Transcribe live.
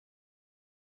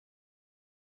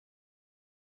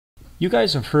You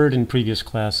guys have heard in previous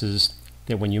classes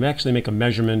that when you actually make a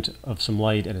measurement of some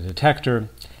light at a detector,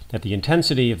 that the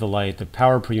intensity of the light, the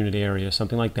power per unit area,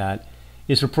 something like that,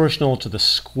 is proportional to the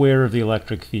square of the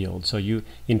electric field. So in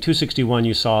 261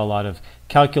 you saw a lot of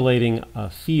calculating a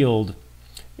field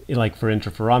like for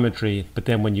interferometry, but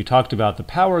then when you talked about the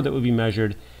power that would be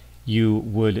measured, you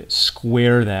would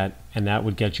square that, and that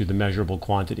would get you the measurable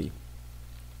quantity.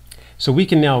 So we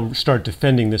can now start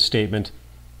defending this statement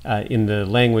in the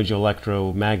language of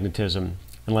electromagnetism,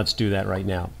 and let's do that right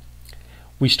now.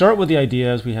 We start with the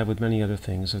idea, as we have with many other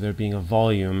things, of there being a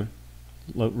volume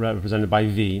represented by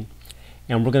V,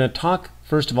 and we're going to talk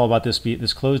first of all about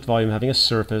this closed volume having a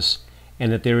surface,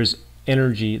 and that there is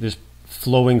energy there's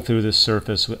flowing through this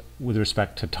surface with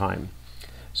respect to time.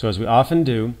 So as we often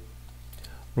do,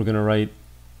 we're going to write,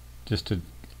 just to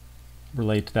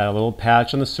relate to that, a little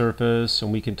patch on the surface,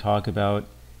 and we can talk about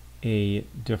a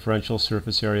differential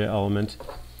surface area element,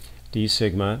 d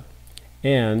sigma,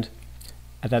 and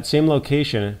at that same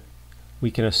location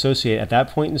we can associate at that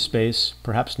point in space,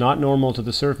 perhaps not normal to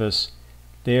the surface,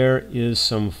 there is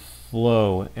some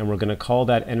flow, and we're going to call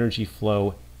that energy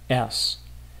flow S,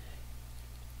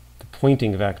 the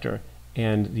Poynting vector,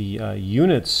 and the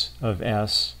units of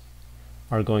S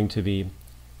are going to be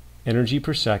energy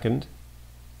per second,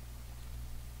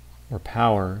 or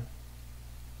power,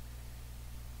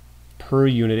 per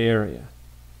unit area.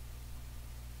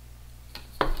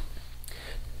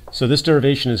 So this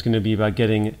derivation is going to be about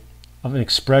getting an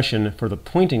expression for the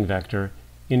Poynting vector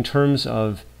in terms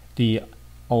of the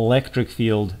electric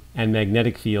field and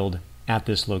magnetic field at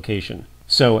this location.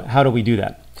 So how do we do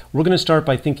that? We're going to start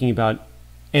by thinking about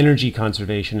energy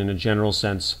conservation in a general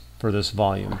sense for this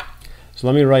volume. So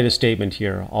let me write a statement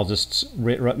here. I'll just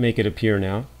make it appear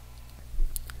now.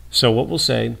 So what we'll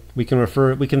say, we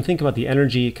can think about the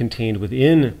energy contained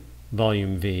within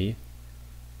volume V,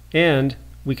 and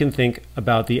we can think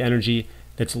about the energy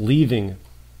that's leaving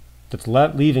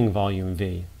volume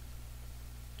V.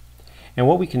 And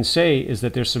what we can say is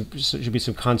that there should be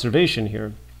some conservation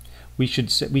here. We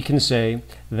can say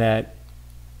that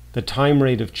the time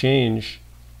rate of change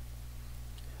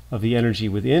of the energy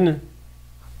within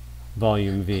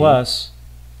volume V plus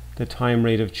the time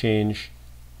rate of change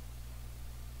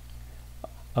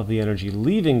of the energy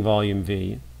leaving volume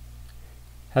V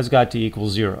has got to equal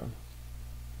 0.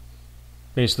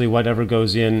 Basically, whatever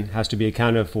goes in has to be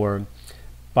accounted for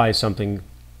by something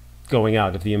going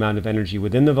out. If the amount of energy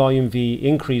within the volume V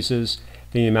increases,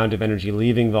 the amount of energy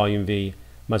leaving volume V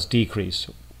must decrease,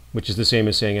 which is the same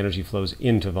as saying energy flows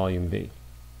into volume V.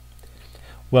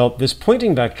 Well, this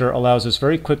Poynting vector allows us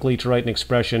very quickly to write an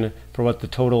expression for what the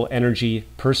total energy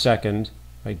per second,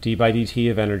 right, d by dt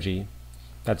of energy,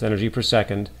 that's energy per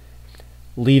second,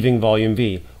 leaving volume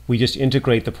V. We just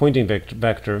integrate the Poynting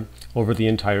vector over the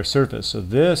entire surface. So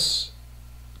this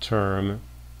term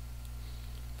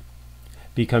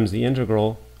becomes the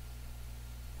integral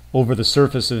over the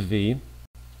surface of V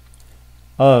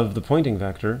of the Poynting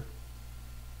vector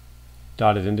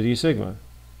dotted into d sigma.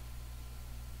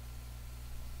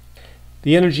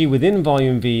 The energy within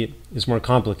volume V is more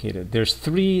complicated. There's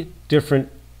 3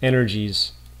 different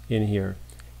energies in here.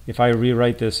 If I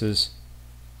rewrite this as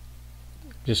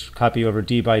just copy over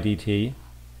d by dt,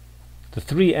 the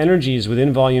 3 energies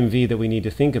within volume V that we need to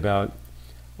think about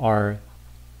are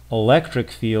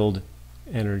electric field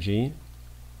energy,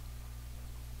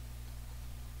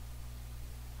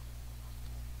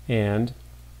 and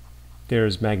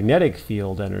there's magnetic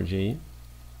field energy,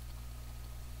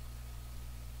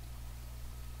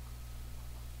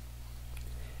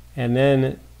 and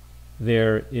then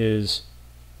there is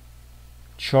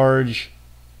charge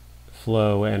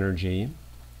flow energy.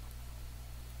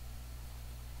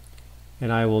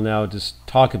 And I will now just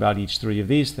talk about each 3 of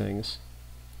these things.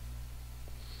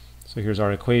 So here's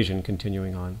our equation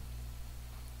continuing on.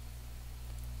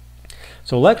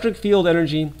 So electric field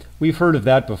energy, we've heard of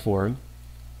that before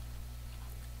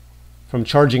from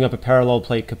charging up a parallel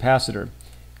plate capacitor.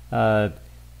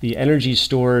 The energy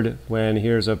stored when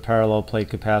here's a parallel plate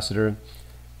capacitor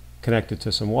connected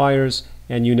to some wires,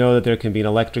 and you know that there can be an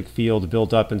electric field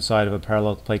built up inside of a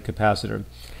parallel plate capacitor.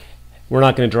 We're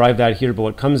not going to derive that here, but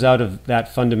what comes out of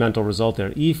that fundamental result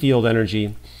there, E field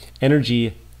energy,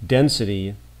 energy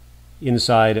density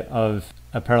inside of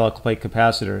a parallel plate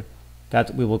capacitor,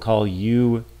 that we will call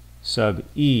U sub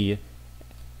E.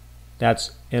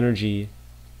 That's energy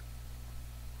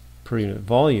per unit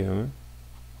volume.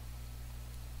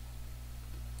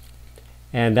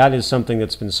 And that is something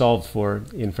that's been solved for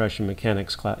in freshman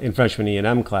mechanics in freshman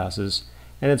E&M classes,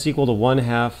 and it's equal to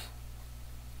 1/2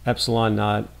 epsilon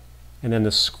naught, and then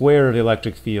the square of the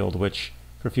electric field, which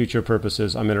for future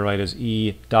purposes, I'm going to write as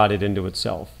E dotted into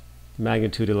itself,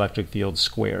 magnitude electric field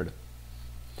squared.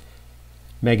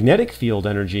 Magnetic field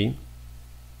energy,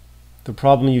 the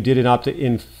problem you did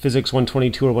in physics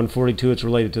 122 or 142, it's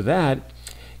related to that,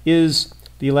 is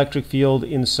the electric field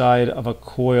inside of a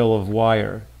coil of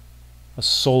wire, a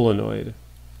solenoid.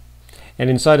 And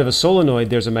inside of a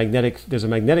solenoid, there's a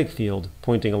magnetic field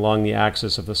pointing along the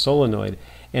axis of the solenoid,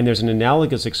 and there's an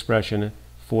analogous expression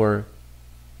for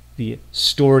the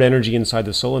stored energy inside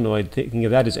the solenoid. Thinking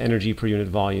of that as energy per unit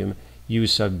volume, U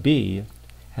sub B,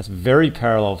 has a very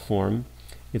parallel form.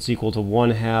 It's equal to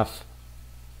 1/2.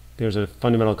 There's a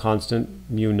fundamental constant,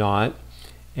 mu naught,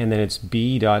 and then it's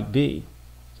B dot B.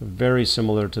 So very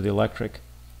similar to the electric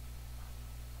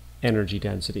energy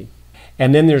density.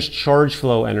 And then there's charge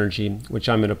flow energy, which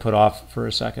I'm going to put off for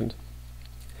a second.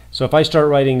 So if I start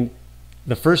writing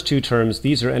the first two terms,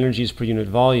 these are energies per unit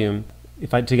volume.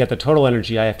 To get the total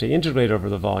energy, I have to integrate over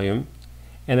the volume,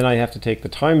 and then I have to take the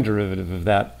time derivative of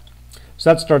that.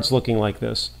 So that starts looking like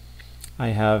this. I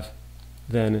have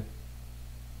then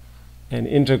an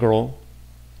integral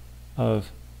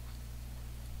of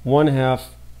 1/2.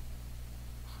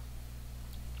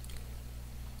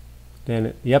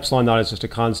 Then the epsilon naught is just a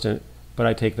constant, but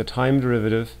I take the time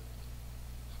derivative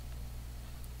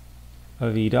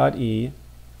of E dot E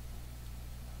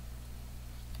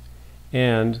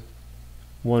and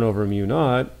 1 over mu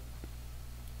naught,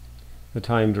 the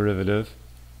time derivative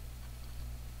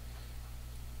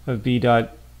of B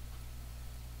dot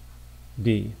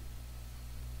B.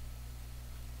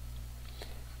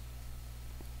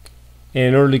 And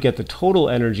in order to get the total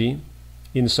energy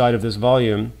inside of this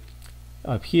volume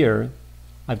up here,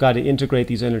 I've got to integrate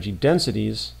these energy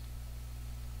densities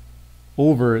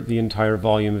over the entire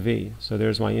volume V. So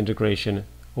there's my integration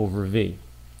over V.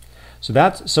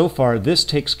 So far, this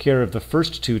takes care of the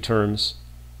first two terms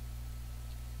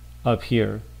up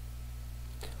here.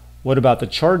 What about the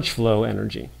charge flow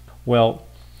energy? Well,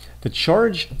 the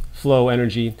charge flow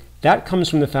energy, that comes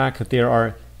from the fact that there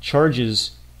are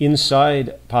charges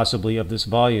inside, possibly, of this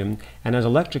volume, and as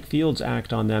electric fields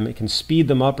act on them, it can speed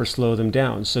them up or slow them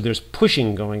down. So there's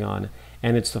pushing going on,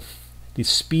 and it's the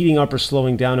speeding up or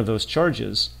slowing down of those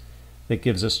charges that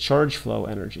gives us charge flow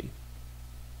energy.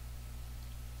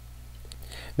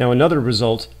 Now, another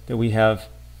result that we have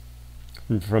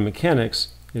from mechanics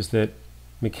is that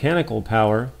mechanical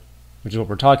power, which is what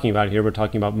we're talking about here, we're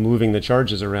talking about moving the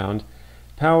charges around,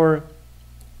 power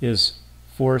is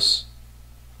force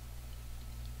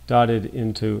dotted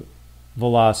into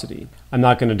velocity. I'm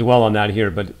not going to dwell on that here,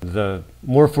 but the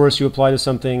more force you apply to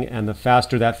something and the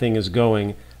faster that thing is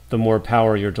going, the more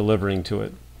power you're delivering to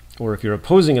it. Or if you're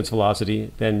opposing its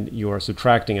velocity, then you are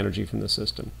subtracting energy from the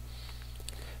system.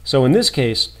 So in this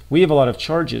case, we have a lot of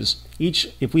charges.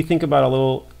 If we think about a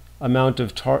little amount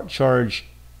of charge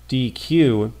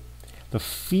dq,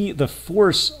 the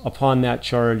force upon that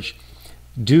charge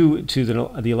due to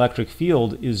the electric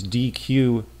field is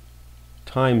dq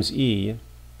times E.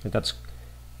 That's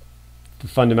the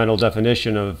fundamental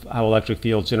definition of how electric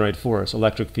fields generate force,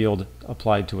 electric field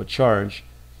applied to a charge.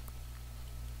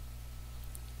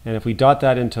 And if we dot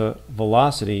that into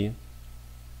velocity,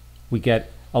 we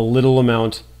get a little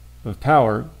amount of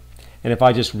power. And if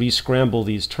I just re-scramble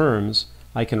these terms,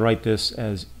 I can write this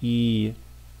as E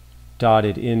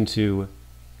dotted into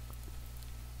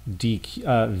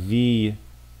V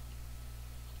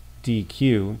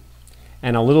dq.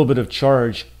 And a little bit of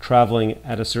charge traveling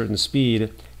at a certain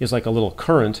speed is like a little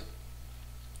current.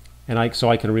 And so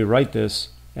I can rewrite this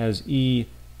as E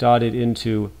dotted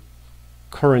into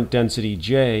current density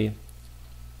J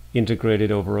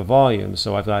integrated over a volume.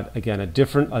 So I've got, again, a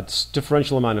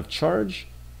differential amount of charge.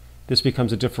 This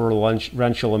becomes a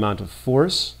differential amount of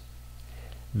force.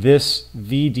 This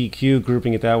V dq,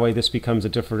 grouping it that way, this becomes a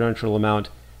differential amount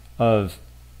of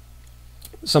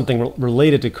something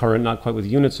related to current, not quite with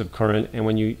units of current, and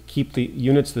when you keep the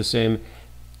units the same,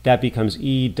 that becomes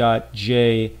E dot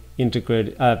J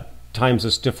integrated times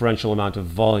this differential amount of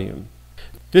volume.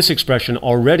 This expression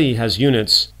already has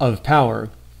units of power,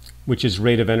 which is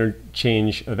rate of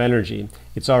change of energy.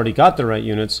 It's already got the right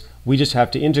units. We just have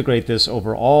to integrate this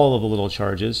over all of the little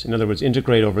charges. In other words,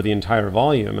 integrate over the entire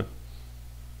volume.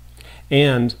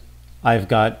 And I've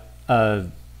got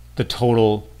the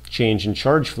total change in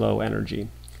charge flow energy.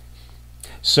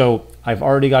 So I've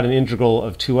already got an integral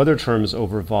of two other terms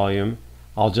over volume.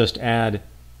 I'll just add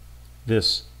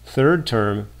this third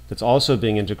term that's also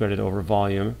being integrated over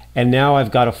volume. And now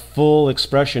I've got a full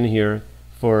expression here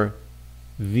for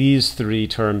these three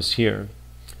terms here.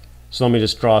 So let me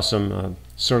just draw some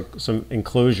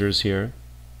enclosures here.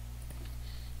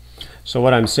 So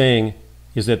what I'm saying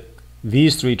is that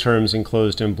these three terms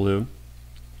enclosed in blue,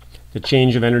 the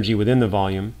change of energy within the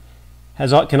volume,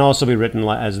 can also be written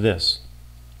as this.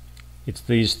 It's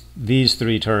these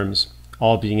three terms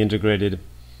all being integrated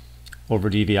over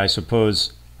dv. I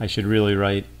suppose I should really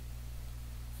write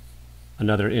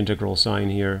another integral sign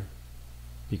here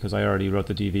because I already wrote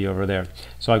the dv over there.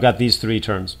 So I've got these three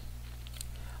terms.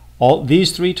 All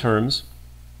these three terms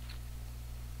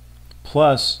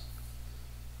plus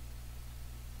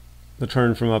the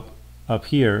term from up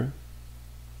here,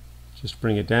 just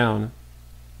bring it down,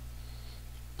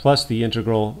 plus the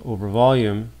integral over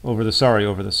volume, over the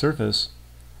surface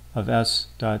of s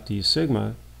dot d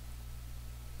sigma,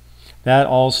 that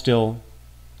all still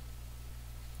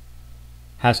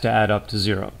has to add up to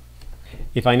 0.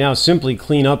 If I now simply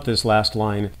clean up this last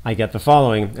line, I get the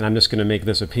following, and I'm just going to make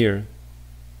this appear.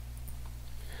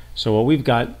 So what we've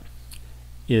got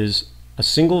is a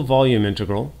single volume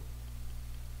integral.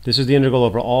 This is the integral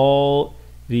over all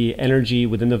the energy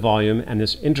within the volume, and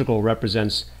this integral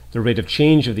represents the rate of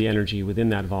change of the energy within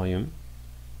that volume.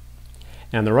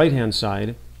 And on the right-hand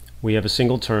side, we have a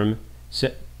single term,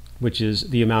 which is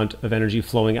the amount of energy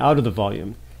flowing out of the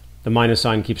volume. The minus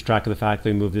sign keeps track of the fact that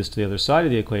we move this to the other side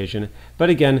of the equation.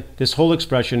 But again, this whole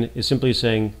expression is simply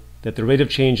saying that the rate of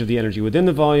change of the energy within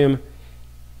the volume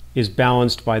is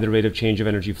balanced by the rate of change of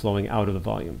energy flowing out of the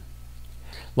volume.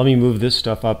 Let me move this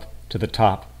stuff up to the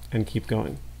top and keep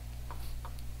going.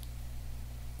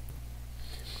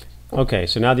 Okay,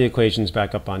 so now the equation's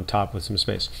back up on top with some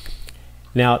space.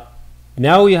 Now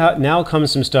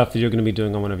comes some stuff that you're going to be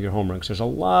doing on one of your homeworks. There's a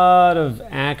lot of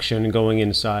action going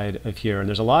inside of here, and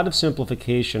there's a lot of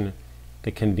simplification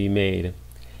that can be made.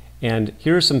 And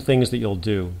here are some things that you'll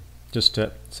do. Just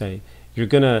to say, you're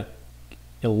going to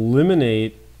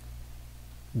eliminate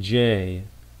J,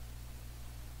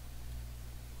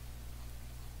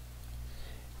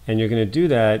 and you're going to do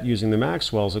that using the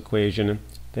Maxwell's equation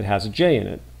that has a J in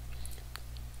it.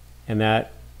 And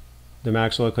that the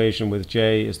Maxwell equation with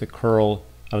J is the curl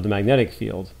of the magnetic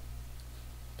field,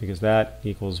 because that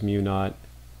equals mu naught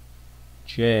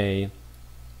J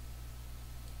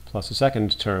plus a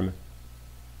second term.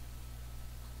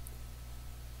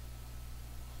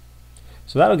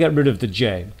 So that'll get rid of the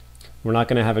J. We're not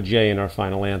going to have a J in our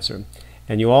final answer.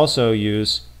 And you also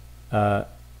use a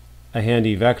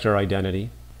handy vector identity.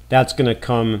 That's going to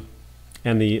come,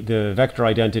 and the vector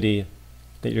identity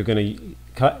that you're going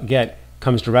to get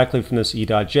comes directly from this E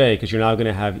dot J, because you're now going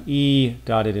to have E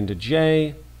dotted into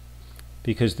J,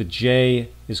 because the J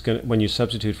is going to, when you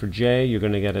substitute for J, you're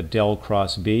going to get a del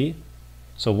cross B.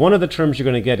 So one of the terms you're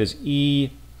going to get is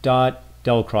E dot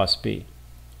del cross B.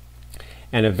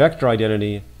 And a vector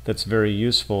identity that's very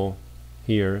useful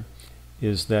here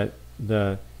is that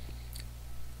the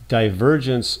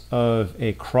divergence of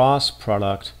a cross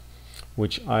product,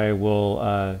 which I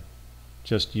will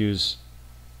just use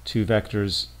two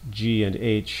vectors G and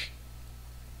H,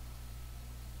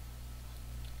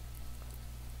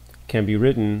 can be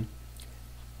written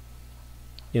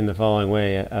in the following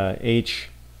way. H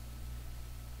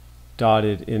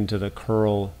dotted into the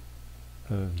curl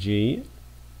of G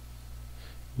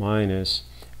minus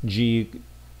G,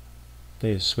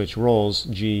 they switch roles,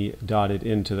 G dotted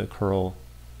into the curl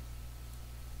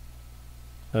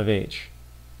of H.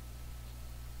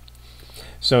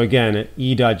 So again,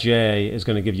 E dot J is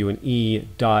going to give you an E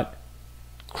dot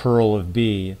curl of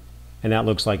B, and that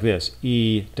looks like this,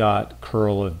 E dot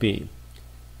curl of B.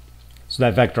 So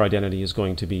that vector identity is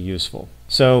going to be useful.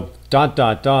 So dot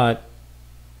dot dot,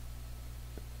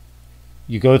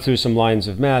 you go through some lines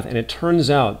of math, and it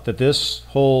turns out that this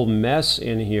whole mess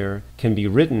in here can be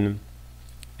written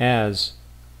as,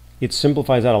 it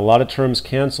simplifies out, a lot of terms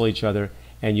cancel each other,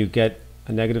 and you get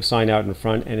a negative sign out in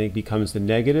front, and it becomes the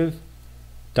negative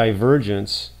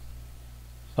divergence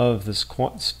of this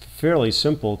fairly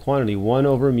simple quantity, 1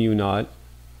 over mu naught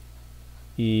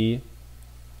E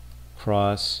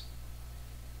cross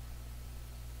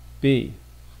B.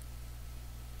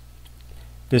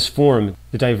 This form,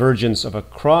 the divergence of a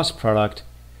cross product,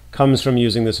 comes from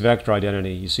using this vector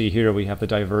identity. You see here we have the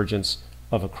divergence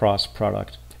of a cross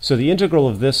product. So the integral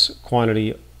of this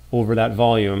quantity over that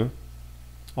volume,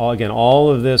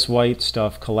 all of this white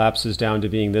stuff collapses down to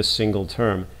being this single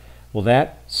term. Well,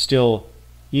 that still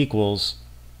equals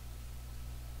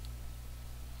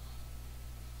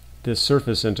this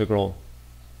surface integral.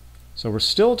 So we're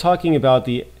still talking about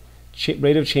the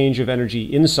rate of change of energy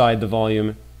inside the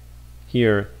volume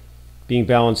here being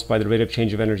balanced by the rate of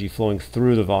change of energy flowing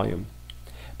through the volume.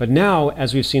 But now,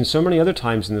 as we've seen so many other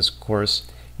times in this course,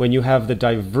 when you have the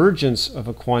divergence of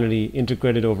a quantity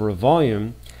integrated over a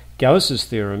volume, Gauss's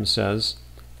theorem says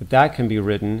that that can be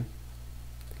written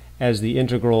as the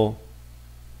integral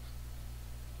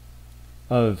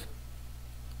of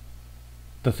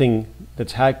the thing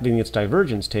that's having its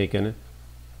divergence taken,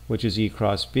 which is E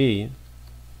cross B,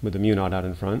 with the mu naught out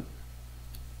in front.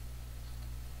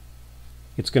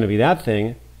 It's going to be that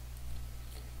thing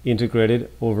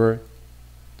integrated over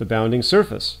the bounding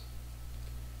surface.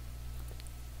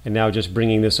 And now just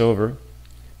bringing this over,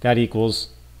 that equals,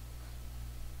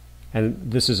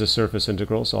 and this is a surface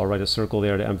integral, so I'll write a circle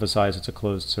there to emphasize it's a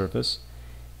closed surface.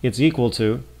 It's equal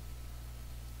to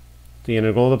the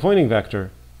integral of the Poynting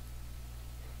vector.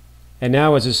 And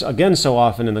now, as is again so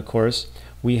often in the course,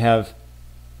 we have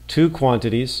two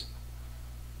quantities,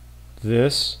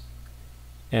 this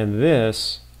and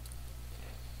this,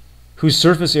 whose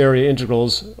surface area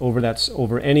integrals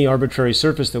over any arbitrary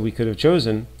surface that we could have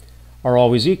chosen are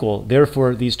always equal.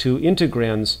 Therefore, these two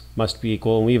integrands must be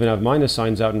equal, and we even have minus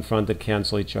signs out in front that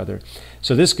cancel each other.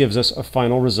 So this gives us a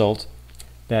final result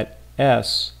that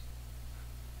S,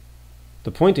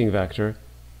 the Poynting vector,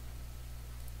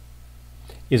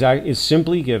 is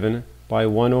simply given by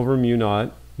 1 over mu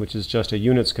naught, which is just a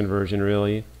units conversion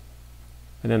really,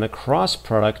 and then the cross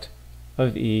product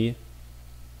of E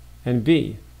and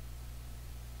B.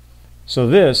 So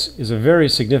this is a very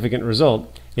significant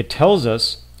result. It tells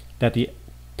us that the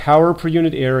power per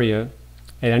unit area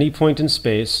at any point in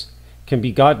space can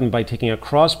be gotten by taking a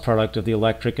cross product of the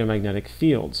electric and magnetic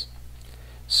fields.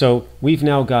 So we've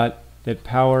now got that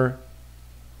power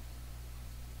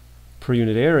per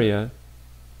unit area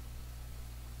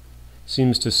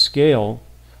seems to scale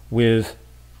with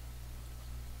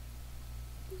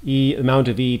amount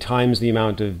of E times the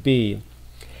amount of B.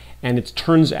 And it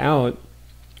turns out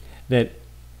that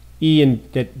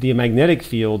that the magnetic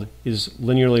field is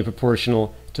linearly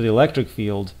proportional to the electric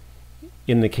field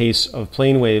in the case of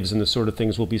plane waves and the sort of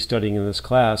things we'll be studying in this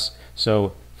class.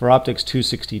 So for optics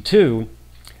 262,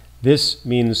 this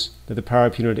means that the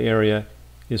power per unit area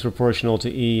is proportional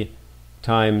to E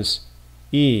times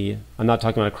E. I'm not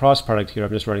talking about a cross product here,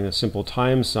 I'm just writing a simple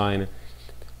times sign,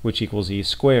 which equals E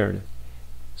squared.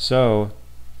 So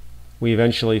we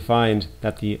eventually find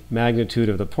that the magnitude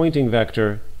of the Poynting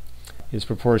vector is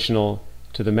proportional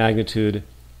to the magnitude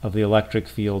of the electric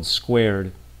field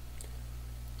squared,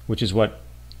 which is what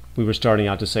we were starting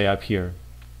out to say up here.